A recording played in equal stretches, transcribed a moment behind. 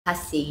I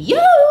see you!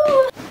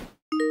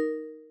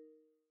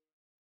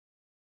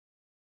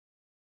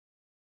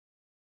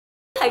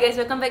 Hi guys,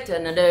 welcome back to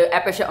another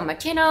episode on my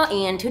channel,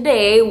 and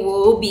today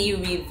we'll be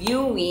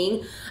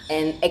reviewing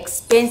an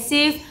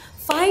expensive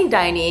fine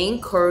dining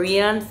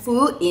Korean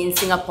food in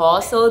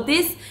Singapore. So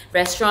this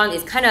restaurant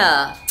is kind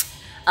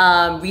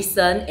of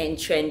recent and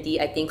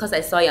trendy, I think, because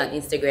I saw it on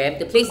Instagram.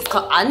 The place is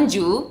called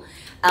Anju.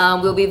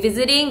 We'll be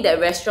visiting that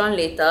restaurant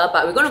later,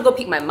 but we're gonna go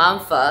pick my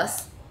mom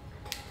first.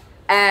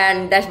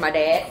 And that's my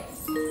dad.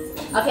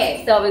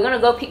 Okay, so we're gonna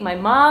go pick my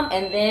mom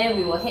and then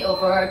we will head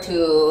over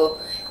to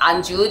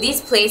Anju. This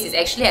place is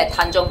actually at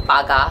Tanjong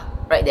Pagar.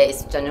 Right there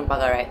is Tanjong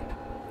Pagar, right?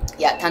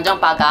 Yeah, Tanjong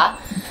Pagar.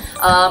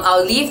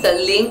 I'll leave the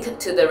link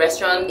to the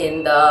restaurant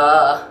in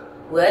the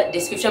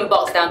description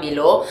box down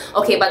below.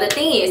 Okay, but the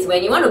thing is,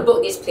 when you want to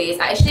book this place,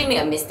 I actually made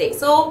a mistake.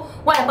 So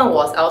what happened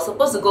was, I was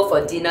supposed to go for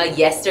dinner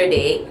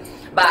yesterday,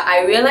 but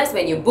I realized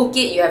when you book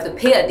it, you have to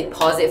pay a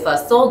deposit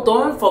first. So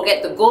don't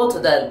forget to go to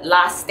the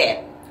last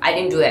step. I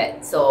didn't do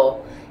it.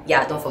 So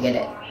yeah, don't forget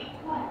it.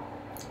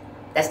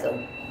 Let's go.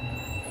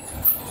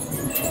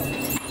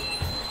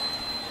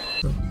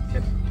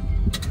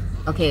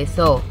 Okay,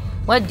 so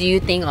what do you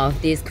think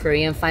of this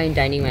Korean fine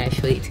dining when I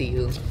showed it to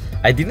you?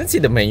 I didn't see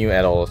the menu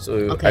at all. So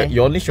okay.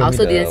 You only showed me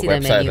the didn't see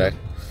website, the menu. right?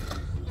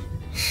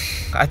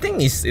 I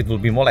think it will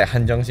be more like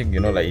Hanjeong식,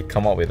 you know, like it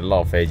come out with a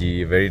lot of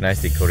veggie, very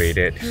nice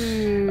decorated.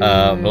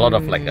 A lot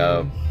of like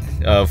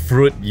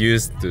fruit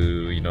used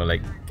to, you know,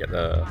 like get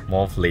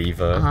more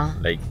flavor,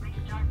 like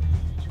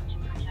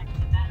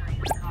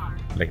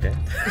that.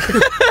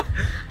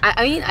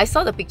 I mean, I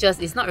saw the pictures.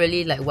 It's not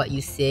really like what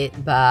you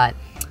said, but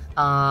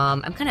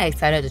I'm kind of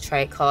excited to try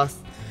it, cause.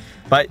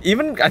 But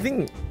even I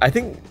think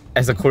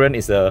as a Korean,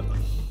 it's the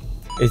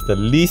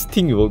least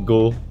thing you will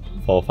go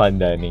for fine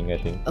dining, I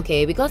think.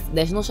 Okay, because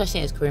there's no such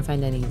thing as Korean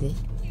fine dining, is it?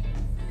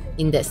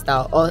 In that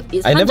style, or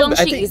is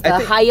Hanjeong식 is the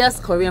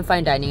highest Korean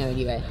fine dining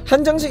already, right?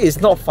 Hanjeong식 is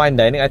not fine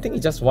dining. I think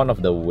it's just one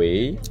of the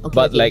way. Okay,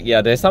 but like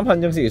yeah, there's some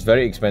Hanjeong식 is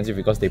very expensive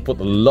because they put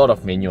a lot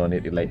of menu on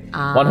it. Like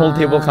one whole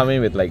table coming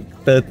with like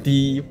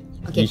 30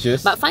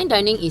 dishes. But fine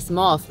dining is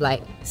more of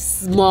like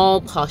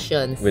small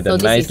portions with a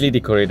nicely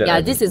decorated.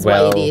 Yeah, this is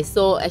what it is.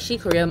 So actually,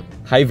 Korean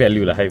high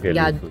value.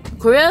 Yeah, food.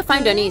 Korean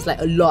fine dining is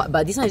like a lot,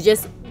 but this one is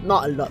just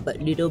not a lot, but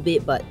little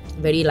bit, but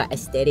very like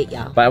aesthetic,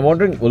 yeah. But I'm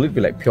wondering, will it be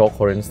like pure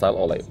Korean style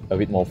or like a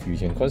bit more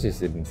fusion? Because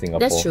it's in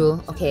Singapore. That's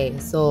true. Okay,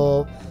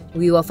 so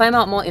we will find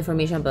out more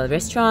information about the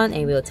restaurant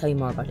and we'll tell you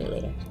more about it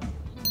later.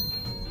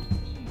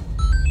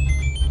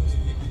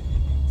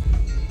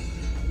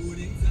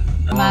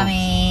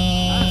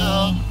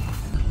 Mommy.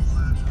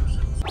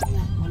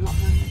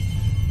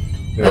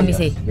 Let me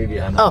see.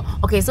 Oh,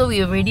 okay, so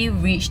we already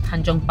reached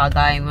Tanjong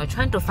Pagar and we're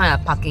trying to find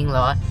a parking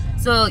lot.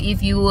 So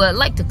if you would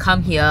like to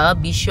come here,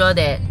 be sure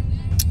that,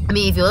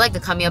 if you would like to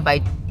come here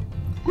by,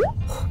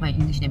 my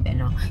English is bad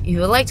now. If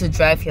you would like to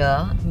drive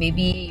here,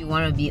 maybe you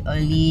want to be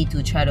early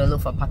to try to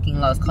look for parking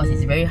lots, because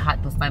it's very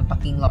hard to find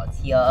parking lots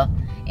here.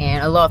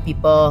 And a lot of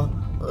people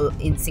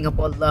in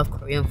Singapore love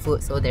Korean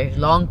food, so there's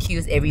long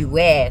queues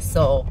everywhere.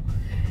 So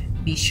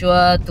be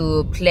sure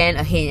to plan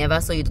ahead in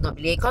advance so you do not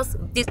be late, because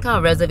this kind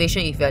of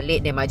reservation, if you're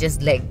late, they might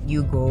just let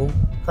you go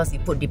because you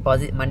put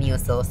deposit money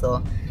also.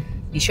 So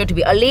be sure to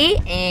be early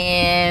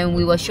and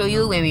we will show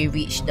you when we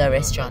reach the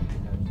restaurant.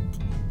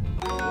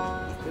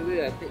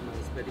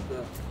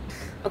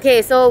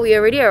 Okay, so we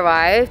already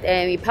arrived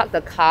and we parked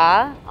the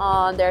car.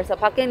 There's a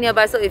parking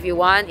nearby, so if you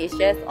want, it's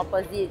just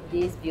opposite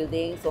this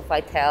building,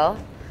 Sofitel.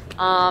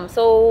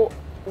 So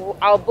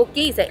our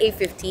booking is at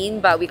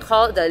 8:15, but we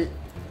called the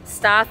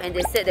staff and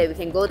they said that we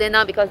can go there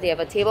now because they have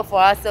a table for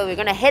us, so we're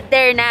gonna head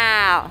there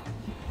now.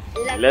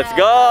 Let's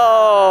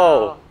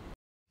go!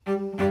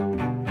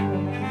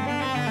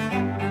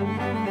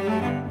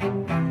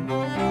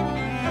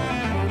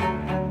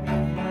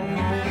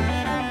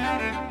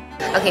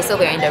 Okay, so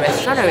we're in the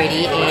restaurant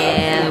already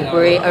and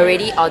we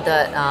already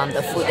ordered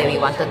the food that we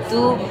wanted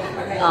to.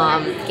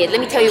 Okay, let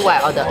me tell you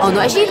what I ordered. Oh no,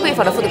 actually wait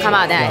for the food to come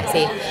out, then I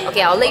say,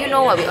 okay, I'll let you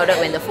know what we ordered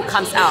when the food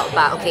comes out.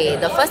 But okay,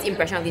 the first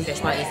impression of this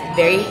restaurant is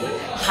very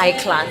high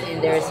class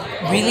and there's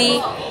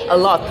really a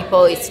lot of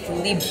people. It's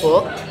fully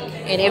booked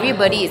and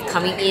everybody is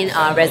coming in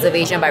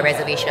reservation by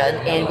reservation.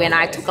 And when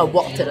I took a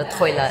walk to the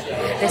toilet,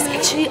 there's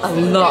actually a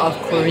lot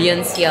of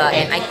Koreans here,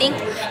 and I think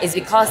it's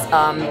because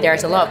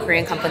there's a lot of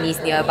Korean companies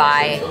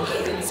nearby,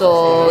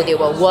 so they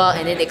will work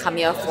and then they come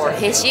here for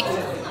haeshik,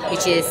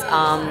 which is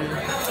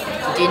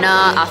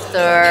dinner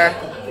after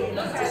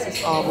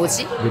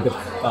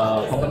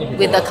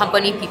with the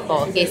company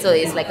people. Okay, so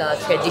it's like a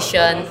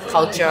tradition,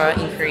 culture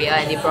in Korea,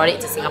 and they brought it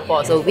to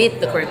Singapore, so with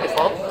the Korean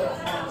people.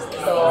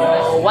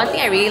 So one thing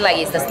I really like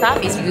is the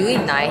staff is really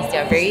nice.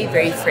 They're very,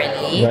 very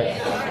friendly.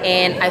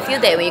 And I feel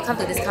that when you come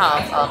to this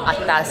kind of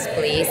atas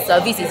place,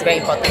 service is very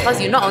important, because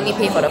you not only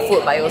pay for the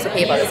food, but you also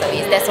pay for the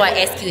service. That's why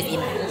SQ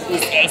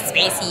is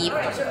expensive.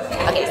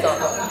 Okay, so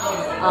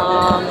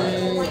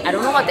I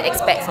don't know what to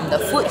expect from the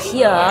food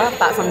here,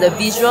 but from the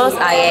visuals,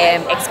 I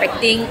am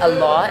expecting a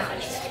lot.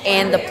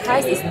 And the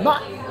price is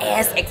not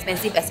as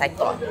expensive as I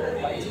thought.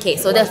 Okay,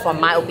 so that's from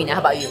my opinion.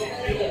 How about you?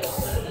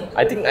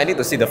 I think I need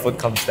to see the food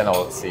comes, then I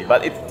will see.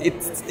 But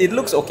it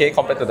looks okay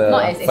compared to the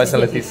Not as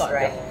expensive as you facilities. thought,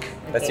 right?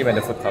 Let's see when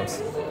the food comes.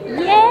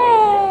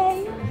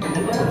 Yay!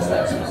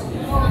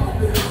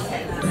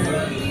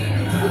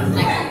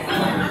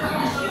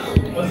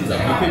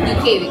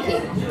 UK.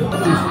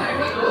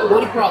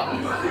 Body prop.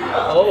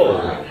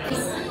 Oh.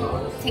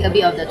 Take a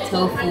bit of the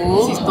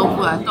tofu. This is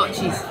tofu, I thought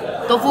cheese.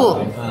 Tofu.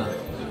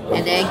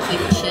 And then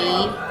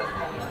kimchi.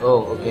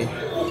 Oh, okay.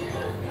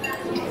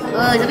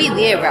 It's a bit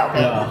weird, right?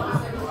 Okay.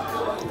 Yeah.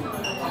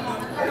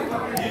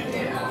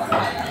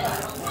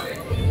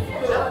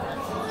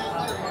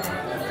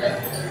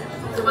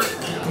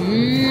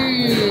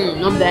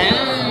 Not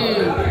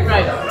bad.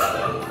 Right.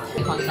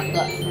 Constructed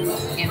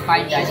and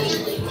fine dining.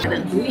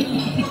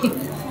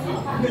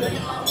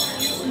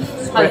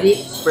 How is it?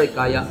 Spread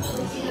kaya.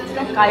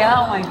 Kaya,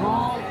 oh my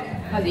god.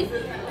 How is it?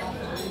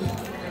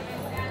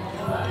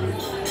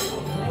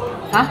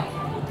 Huh?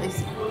 It's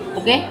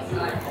okay?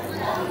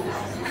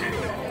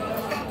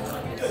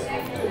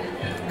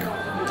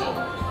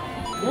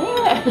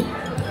 Yeah.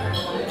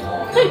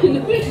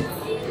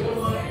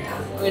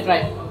 Wait,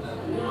 try.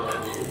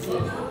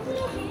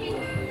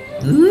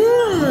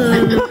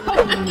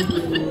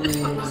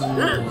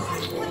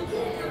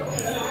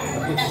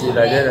 You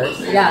like that, right?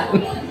 Yeah.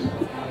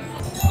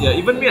 Yeah,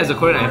 even me as a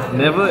Korean, I've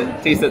never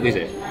tasted this.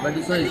 But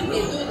this one is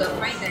good. The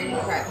fine dining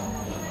crab.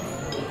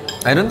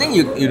 I don't think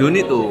you don't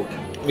need to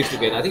mix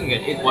together. I think you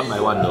can eat one by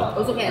one though.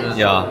 Also can.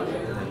 Yeah.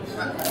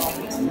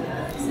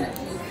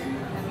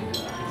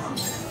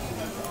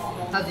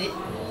 How's it?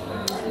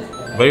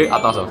 Very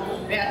atas.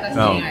 Very atas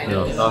Yeah, right?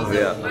 yeah, sounds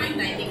very atas. Fine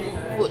dining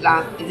Food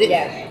lah, is it?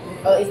 Yeah.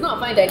 It's not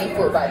fine dining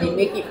food, but they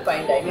make it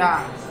fine dining.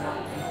 Yeah.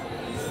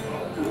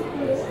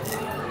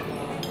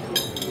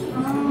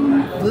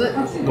 Good.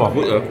 Wow,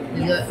 good.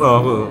 Is it?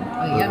 Wow, good.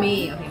 Oh,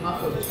 yummy. Okay, more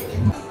food.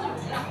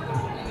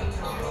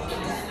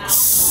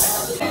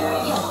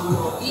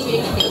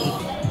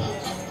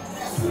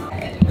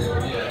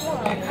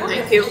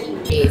 Thank you.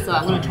 Okay, so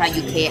I'm gonna try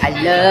UK. I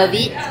love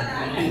it.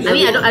 I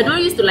mean, I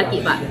don't used to like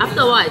it, but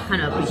after a while, I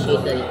kind of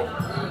appreciated it.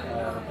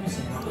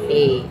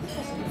 Okay.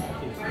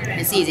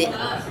 Let's see, is it?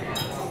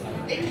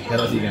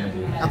 Cannot see.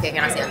 Okay,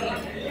 cannot see.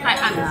 Quite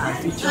hard lah.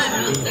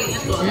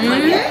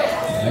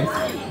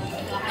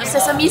 The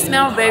sesame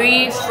smell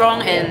very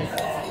strong and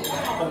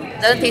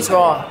doesn't taste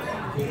raw.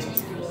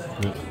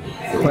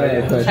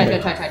 Try.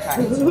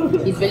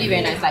 It's really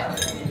very nice. Like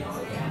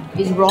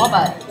it's raw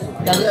but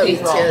doesn't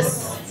taste raw.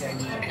 Cheers.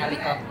 A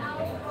little.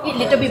 Eat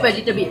little bit by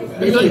little bit.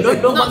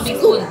 Don't Not big big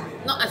spoon.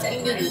 Not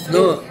asking you to scoop.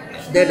 No,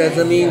 that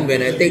doesn't mean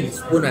when I take the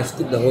spoon I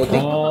scoop the whole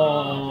thing.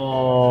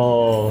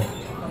 Oh.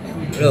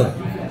 Look,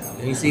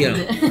 can you see?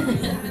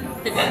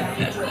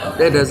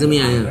 That doesn't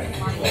mean I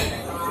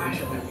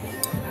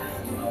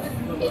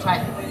Okay, try.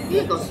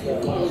 Here goes.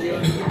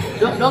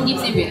 Don't give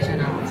same reaction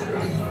now.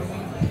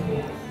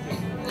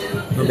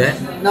 Not bad.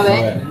 Not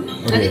bad.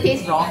 Okay. Does it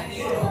taste raw?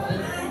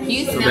 Do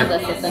you smell the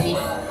sesame?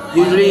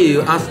 Usually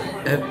you ask,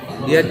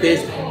 do I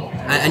taste?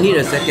 I need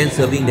a second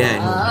serving there.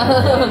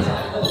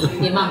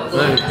 Memang.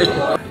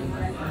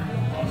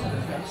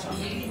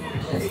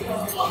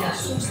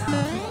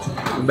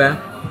 Not bad.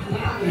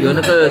 有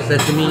那个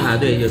sesame 啊，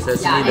对，有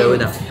sesame 的味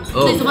道。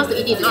 So you're supposed to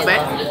eat it Not together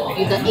bad.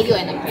 with the egg yolk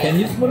and the crab. Can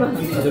you spoon?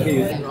 It's okay.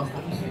 You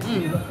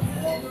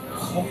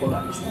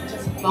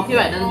Okay,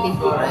 right? Doesn't taste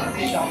raw, right?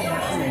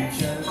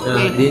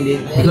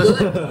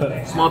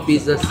 Because small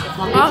pieces,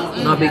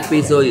 not big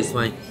piece, so it's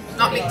fine.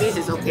 Not big piece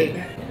is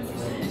okay.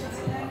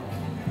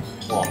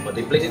 Wow, but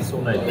they place it so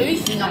nice. Maybe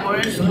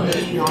Singaporeans don't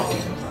really know.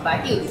 But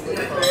I think it's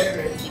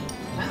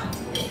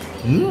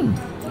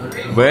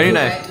Very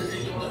nice.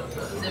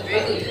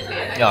 very good.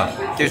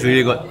 Yeah, tastes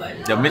really good.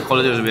 The meat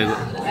quality is very good.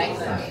 Right?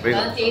 Very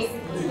Doesn't taste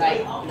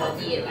like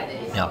bloody and like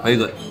that. Yeah, very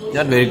good.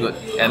 Yeah, very good.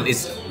 And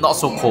it's not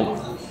so cold.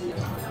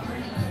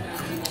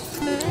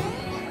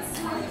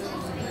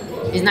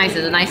 It's nice.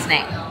 It's a nice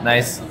snack.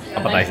 Nice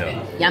appetizer.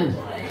 Yum.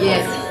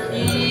 Yes.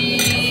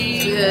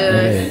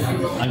 Cheers.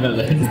 I'm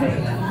gonna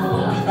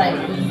Right.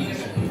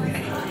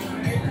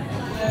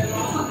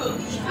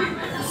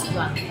 Sweet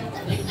one.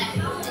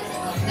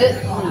 Good.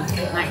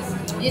 Nice.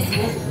 This is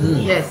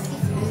Yes.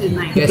 This is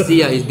nice. Gassy,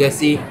 yeah, it's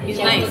gassy. it's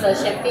nice. A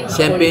champagne.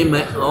 Champagne,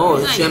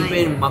 Nice,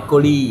 champagne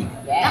makgeolli.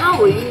 How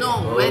will you know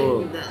Oh. when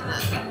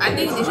I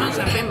think this one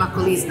champagne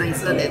makgeolli is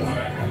nicer than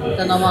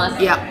The normal.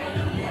 yeah.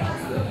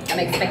 I'm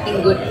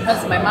expecting good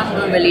because my mom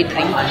don't really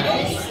drink much.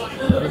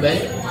 Not bad.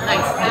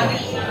 Nice.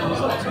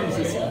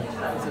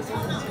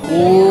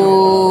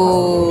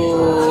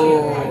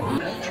 Oh.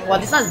 Wow,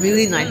 this one's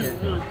really nice.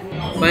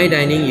 Fine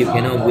dining you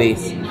cannot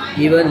waste.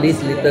 Even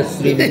this little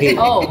slim head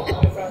Oh.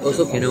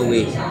 also cannot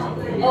waste.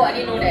 Oh, I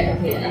didn't know that.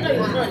 Okay. I thought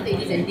you were going to take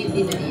this and dip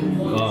this and eat.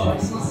 Oh.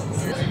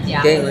 Yeah.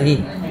 Okay, only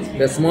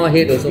the small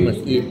head also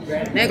must eat.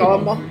 Then got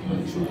one more.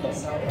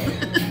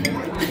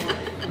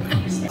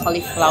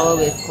 Cauliflower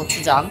with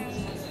gochujang.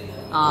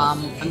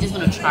 I'm just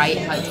gonna try it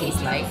how it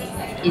tastes like.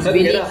 It's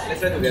really Let's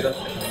try together.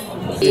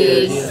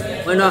 is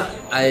Why not?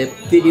 I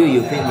feed you,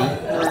 you feed me.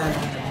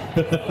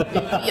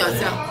 feed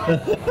yourself.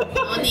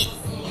 No need.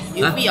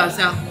 You feed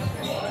yourself.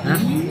 Huh?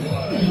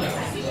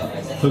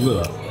 So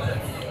good.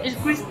 It's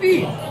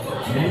crispy.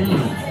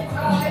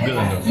 Good.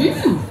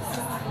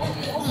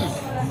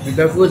 Be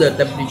careful the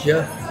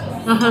temperature.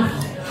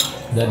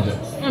 Then good.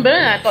 Better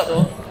than I thought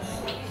though.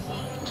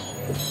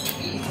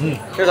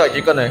 Tastes like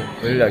chicken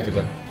Really like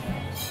chicken.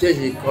 This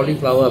is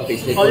cauliflower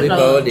paste. Cauliflower.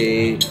 Cauliflower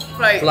they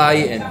Fry. fly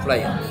and fry.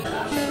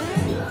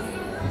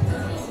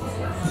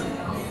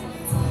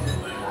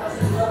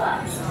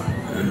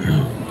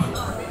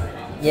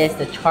 Yes,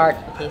 the chart.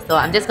 Okay, so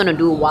I'm just gonna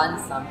do one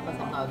sum because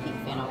I'm not a big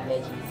fan of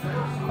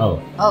veggies.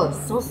 Oh. Oh,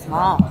 it's so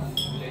small.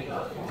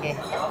 Okay.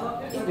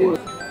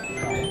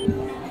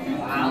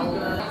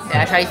 Okay,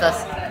 I'll try it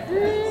first.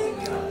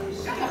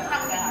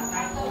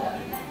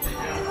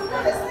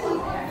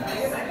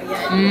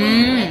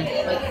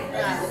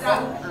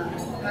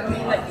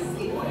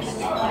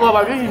 Wow,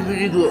 but this is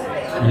really good.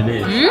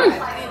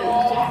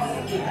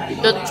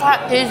 The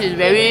chaat taste is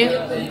very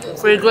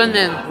fragrant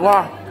and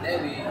wow.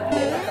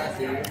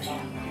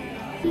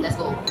 Let's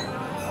go.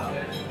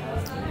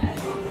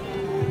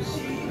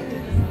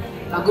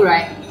 Good,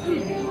 right?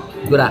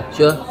 Good ah?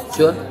 Sure.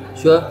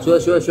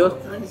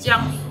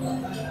 Jang.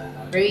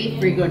 Very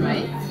fragrant,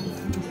 right?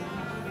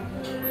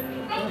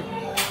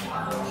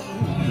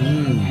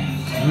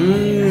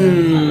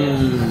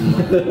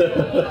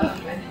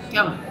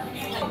 Yum.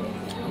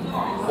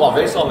 Wow,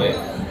 very soft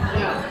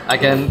I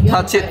can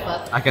touch it.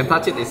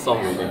 It's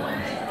soft.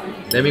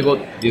 Let me go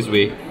this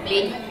way.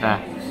 Plain.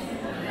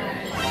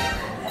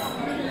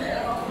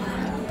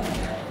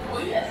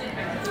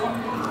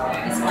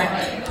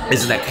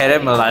 It's like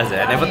caramelized.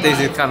 I never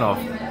tasted this kind of.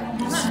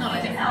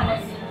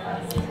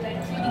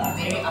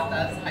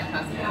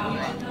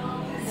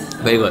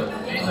 Very good.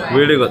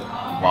 Really good.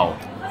 Wow.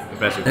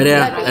 Impressive.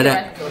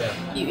 Ada.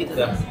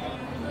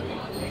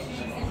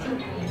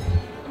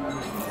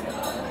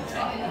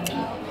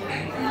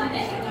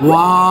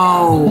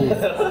 Wow.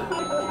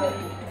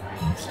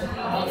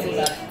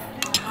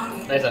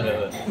 Nice and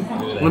good.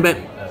 Not bad.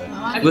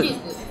 Good.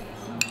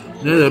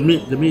 Yeah, the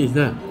meat is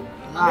there.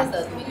 Where's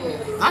the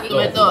tomato? Huh?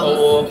 Tomato.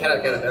 Oh,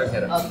 carrot.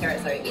 Oh, carrot,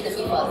 sorry. Eat the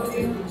meat first.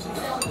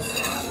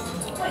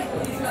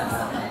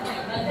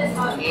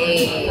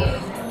 Okay.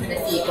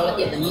 Let's see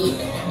quality of the meat.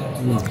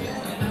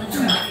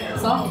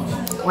 Soft?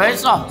 Very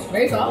soft.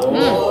 Very soft?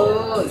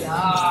 Oh,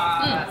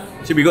 yeah.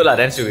 Should be good lah.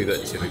 Then should be good.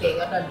 Okay,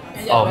 your turn.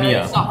 Oh, me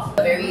Very soft.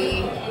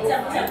 Very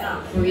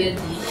Korean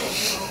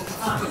dish.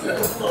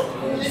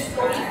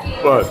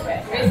 What?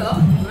 Very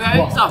soft.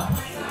 Very soft.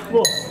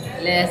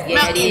 Let's get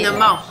Melt in the it.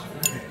 mouth.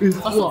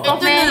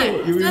 Soft man.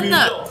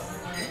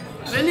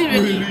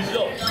 Really.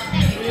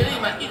 Really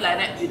must eat like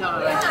that without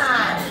the rice.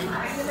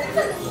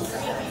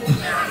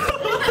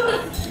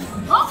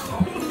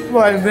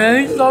 Wow,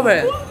 very soft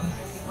eh.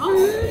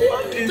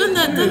 真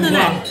的嘞。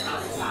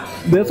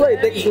 That's why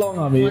it takes long,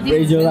 This is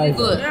really pressurize.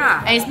 good.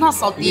 Yeah. And it's not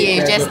salty,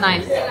 it's just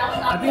nice.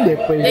 I think they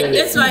pressurize.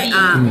 That's why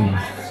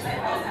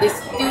they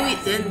stew it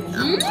then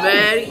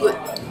very good.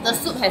 The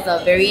soup has a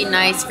very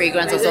nice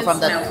fragrance also from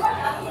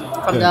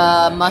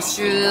the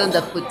mushroom,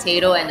 the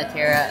potato, and the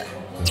carrot.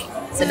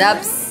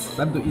 Sedap's.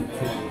 Time to eat.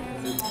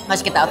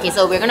 Much kita. Okay,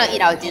 so we're gonna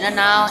eat our dinner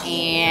now,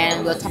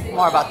 and we'll talk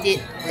more about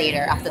it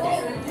later after the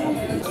meal.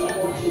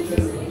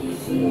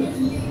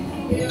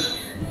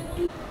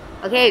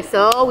 Okay,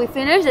 so we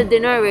finished the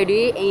dinner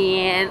already,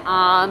 and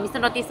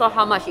Mr. Naughty saw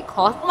how much it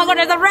cost. Oh my god,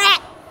 there's a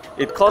rat!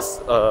 It costs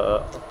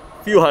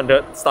few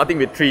hundred, starting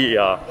with 3.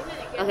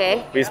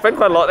 Okay. We spent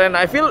quite a lot, and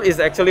I feel it's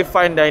actually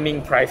fine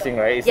dining pricing,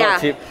 right? It's Yeah.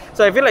 not cheap.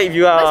 So I feel like if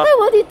you But it's are, quite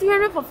worth it,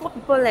 300 for 4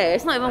 people leh.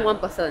 It's not even one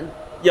person.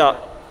 yeah.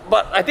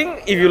 But I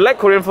think if you like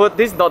Korean food,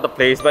 this is not the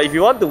place. But if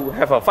you want to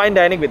have a fine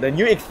dining with a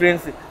new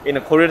experience in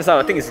a Korean style,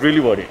 I think it's really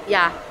worth it.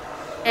 Yeah.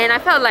 And I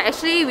felt like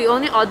actually we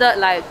only ordered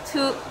like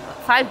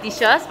 5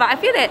 dishes, but I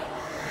feel that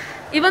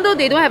even though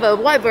they don't have a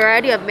wide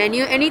variety of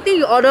menu, anything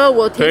you order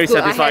will taste Very good.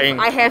 satisfying.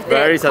 I have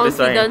Very that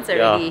satisfying. confidence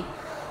already. Yeah.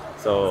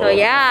 So So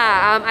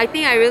I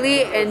think I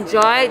really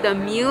enjoyed the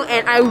meal,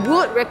 and I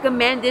would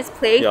recommend this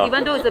place, Yeah.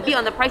 even though it's a bit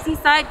on the pricey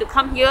side, to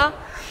come here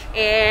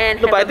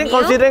and No, have but I a think meal.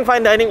 considering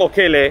fine dining,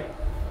 okay leh.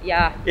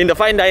 Yeah, In the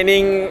fine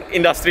dining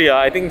industry,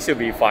 I think should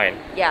be fine.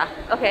 yeah,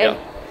 okay. Yeah.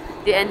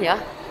 The end here.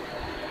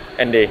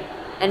 And they.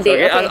 And So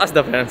they, okay, okay. ask the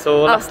parents.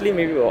 So lastly,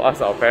 maybe we'll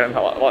ask our parents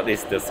what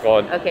is the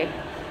score. Okay.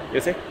 You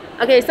say?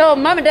 Okay, so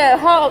mom and dad,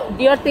 how do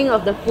you think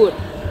of the food?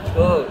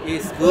 Oh,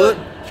 it's good.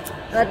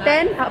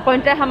 10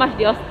 pointer, how much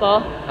do you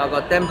score? I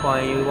got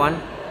 10.1.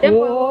 10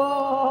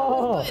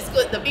 Whoa! It's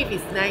good. The beef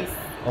is nice.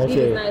 This is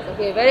Okay. nice.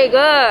 Okay, very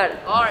good.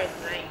 All is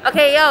nice.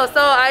 Okay, yo, so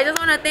I just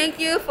want to thank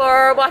you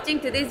for watching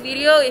to this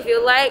video. If you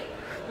like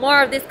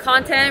more of this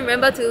content,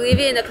 remember to leave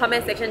it in the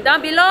comment section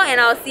down below, and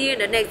I'll see you in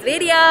the next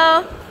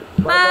video.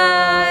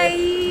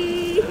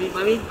 Bye.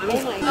 Mommy.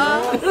 Oh my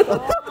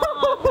god.